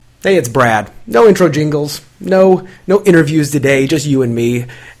Hey, it's Brad. No intro jingles, no interviews today, just you and me.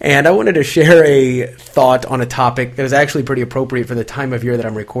 And I wanted to share a thought on a topic that was actually pretty appropriate for the time of year that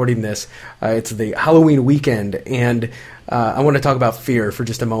I'm recording this. It's the Halloween weekend, and I want to talk about fear for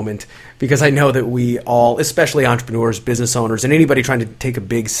just a moment, because I know that we all, especially entrepreneurs, business owners, and anybody trying to take a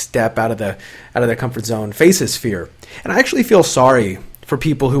big step out of their comfort zone, faces fear. And I actually feel sorry for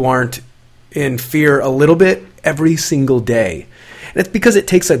people who aren't in fear a little bit every single day. And it's because it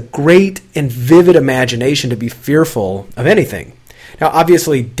takes a great and vivid imagination to be fearful of anything. Now,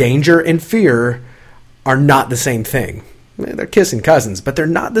 obviously, danger and fear are not the same thing. They're kissing cousins, but they're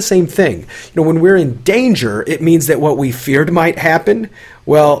not the same thing. When we're in danger, it means that what we feared might happen,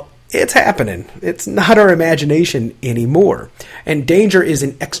 well, it's happening. It's not our imagination anymore. And danger is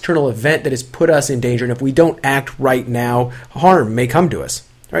an external event that has put us in danger, and if we don't act right now, harm may come to us.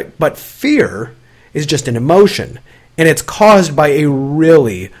 Right? But fear is just an emotion, and it's caused by a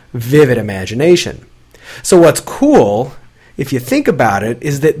really vivid imagination. So what's cool, if you think about it,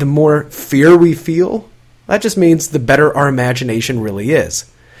 is that the more fear we feel, that just means the better our imagination really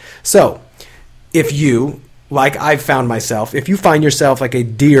is. So if you, like I've found myself, if you find yourself like a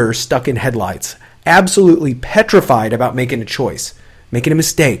deer stuck in headlights, absolutely petrified about making a choice, making a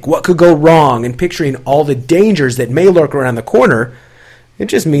mistake, what could go wrong, and picturing all the dangers that may lurk around the corner, it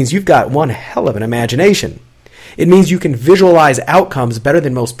just means you've got one hell of an imagination. It means you can visualize outcomes better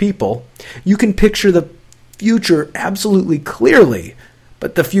than most people. You can picture the future absolutely clearly,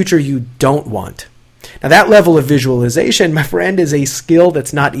 but the future you don't want. Now, that level of visualization, my friend, is a skill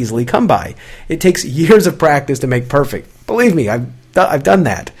that's not easily come by. It takes years of practice to make perfect. Believe me, I've done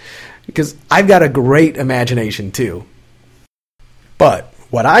that, because I've got a great imagination too. But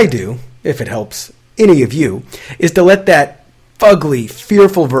what I do, if it helps any of you, is to let that fugly,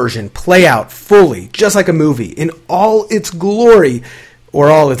 fearful version play out fully, just like a movie, in all its glory,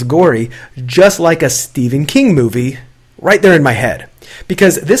 or all its gory, just like a Stephen King movie, right there in my head.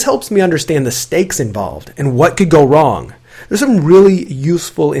 Because this helps me understand the stakes involved and what could go wrong. There's some really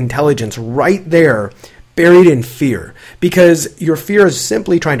useful intelligence right there, buried in fear, because your fear is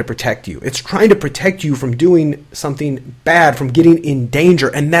simply trying to protect you. It's trying to protect you from doing something bad, from getting in danger,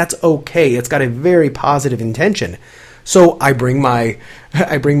 and that's okay. It's got a very positive intention. So I visualize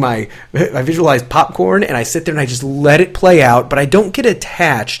popcorn, and I sit there and I just let it play out, but I don't get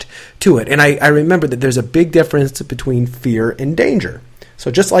attached to it. And I remember that there's a big difference between fear and danger. So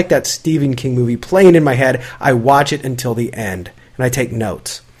just like that Stephen King movie playing in my head, I watch it until the end, and I take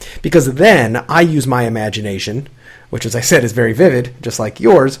notes. Because then I use my imagination, which, as I said, is very vivid, just like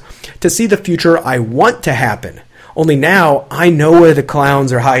yours, to see the future I want to happen. Only now I know where the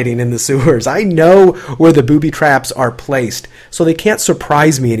clowns are hiding in the sewers. I know where the booby traps are placed, so they can't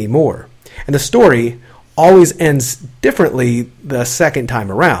surprise me anymore. And the story always ends differently the second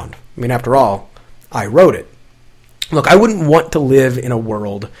time around. I mean, after all, I wrote it. Look, I wouldn't want to live in a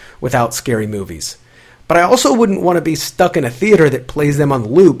world without scary movies. But I also wouldn't want to be stuck in a theater that plays them on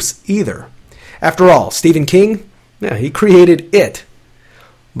loops either. After all, Stephen King, he created it.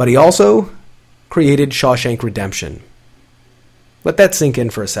 But he also created Shawshank Redemption. Let that sink in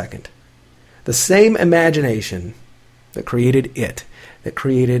for a second. The same imagination that created it, that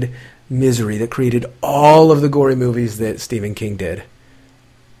created Misery, that created all of the gory movies that Stephen King did,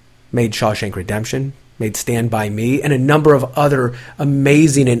 made Shawshank Redemption, made Stand By Me, and a number of other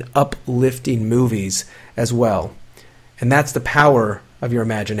amazing and uplifting movies as well. And that's the power of your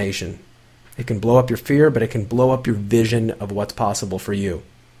imagination. It can blow up your fear, but it can blow up your vision of what's possible for you.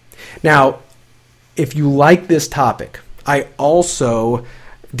 Now, if you like this topic, I also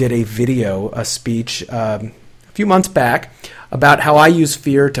did a speech a few months back about how I use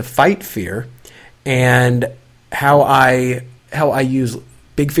fear to fight fear, and how I use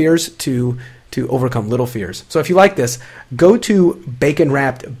big fears to overcome little fears. So if you like this, go to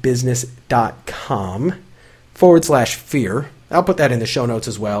baconwrappedbusiness.com/fear. I'll put that in the show notes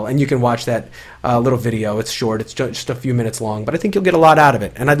as well, and you can watch that little video. It's short. It's just a few minutes long, but I think you'll get a lot out of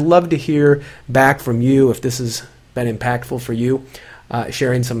it. And I'd love to hear back from you if this has been impactful for you,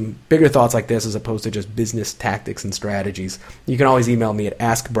 sharing some bigger thoughts like this as opposed to just business tactics and strategies. You can always email me at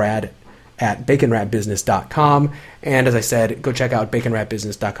askbrad@baconwrappedbusiness.com. And as I said, go check out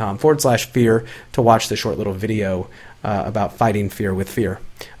baconwrappedbusiness.com/fear to watch the short little video about fighting fear with fear.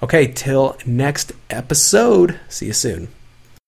 Okay, till next episode. See you soon.